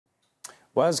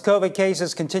Well, as COVID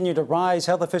cases continue to rise,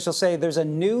 health officials say there's a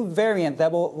new variant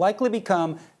that will likely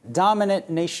become dominant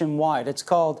nationwide. It's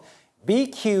called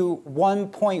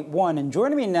BQ.1.1. And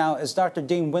joining me now is Dr.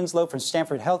 Dean Winslow from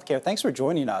Stanford Health Care. Thanks for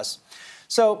joining us.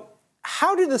 So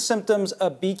how do the symptoms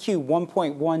of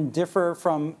BQ.1.1 differ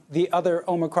from the other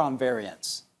Omicron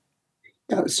variants?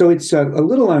 So it's a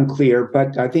little unclear,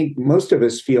 but I think most of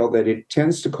us feel that it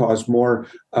tends to cause more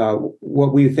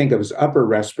what we think of as upper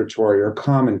respiratory or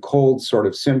common cold sort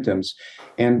of symptoms,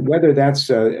 and whether that's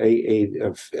due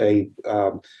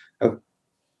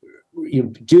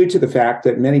to the fact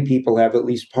that many people have at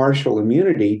least partial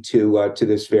immunity to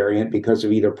this variant because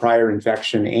of either prior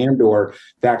infection and/or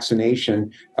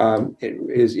vaccination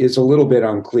is a little bit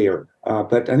unclear.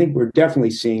 But I think we're definitely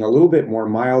seeing a little bit more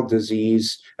mild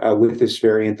disease with this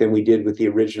variant than we did with the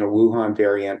original Wuhan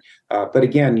variant. But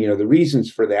again, the reasons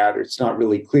for that, it's not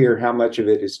really clear how much of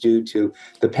it is due to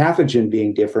the pathogen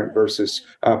being different versus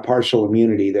partial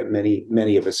immunity that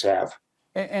many of us have.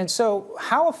 And so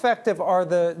how effective are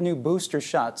the new booster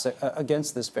shots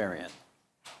against this variant?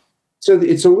 So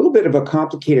it's a little bit of a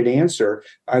complicated answer.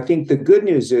 I think the good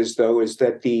news is, though, is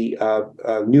that the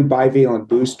new bivalent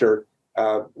booster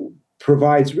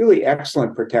provides really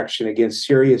excellent protection against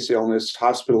serious illness,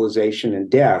 hospitalization, and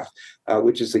death,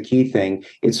 which is the key thing.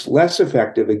 It's less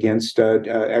effective against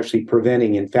actually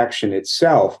preventing infection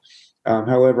itself.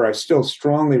 However, I still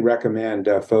strongly recommend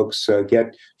folks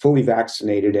get fully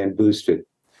vaccinated and boosted.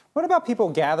 What about people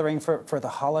gathering for the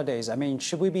holidays? I mean,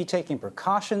 should we be taking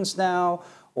precautions now,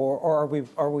 or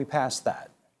are we past that?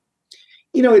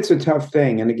 It's a tough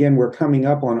thing. And again, we're coming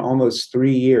up on almost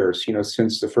 3 years,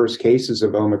 since the first cases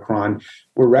of Omicron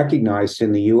were recognized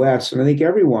in the U.S. And I think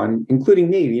everyone, including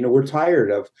me, we're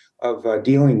tired of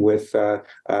dealing with the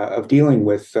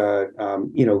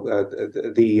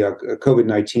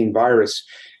COVID-19 virus.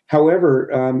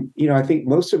 However, I think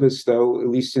most of us, though, at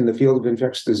least in the field of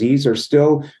infectious disease, are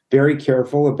still very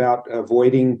careful about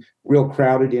avoiding real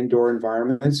crowded indoor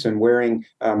environments and wearing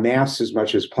masks as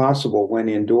much as possible when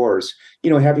indoors.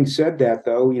 Having said that,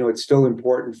 though, it's still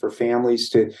important for families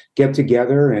to get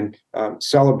together and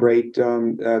celebrate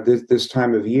this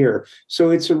time of year.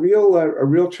 So it's a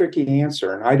real tricky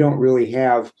answer, and I don't really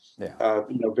have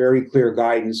very clear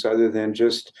guidance other than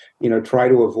just try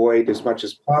to avoid as much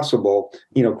as possible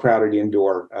crowded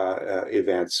indoor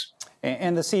events.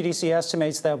 And the CDC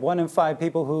estimates that 1 in 5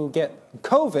 people who get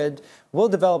COVID will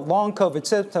develop long COVID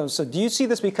symptoms. So do you see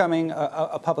this becoming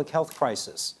a public health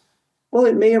crisis? Well,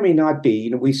 it may or may not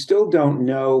be. We still don't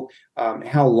know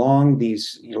how long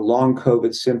these long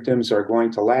COVID symptoms are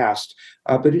going to last,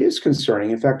 but it is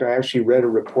concerning. In fact, I actually read a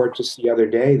report just the other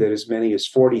day that as many as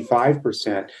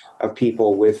 45% of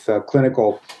people with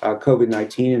clinical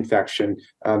COVID-19 infection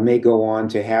may go on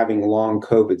to having long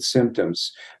COVID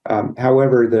symptoms.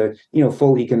 However, the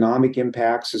full economic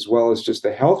impacts as well as just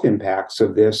the health impacts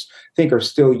of this, I think, are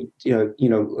still a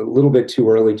little bit too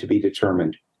early to be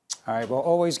determined. All right, well,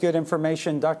 always good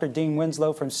information. Dr. Dean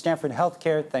Winslow from Stanford Health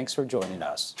Care, thanks for joining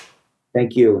us.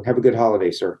 Thank you. Have a good holiday,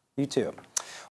 sir. You too.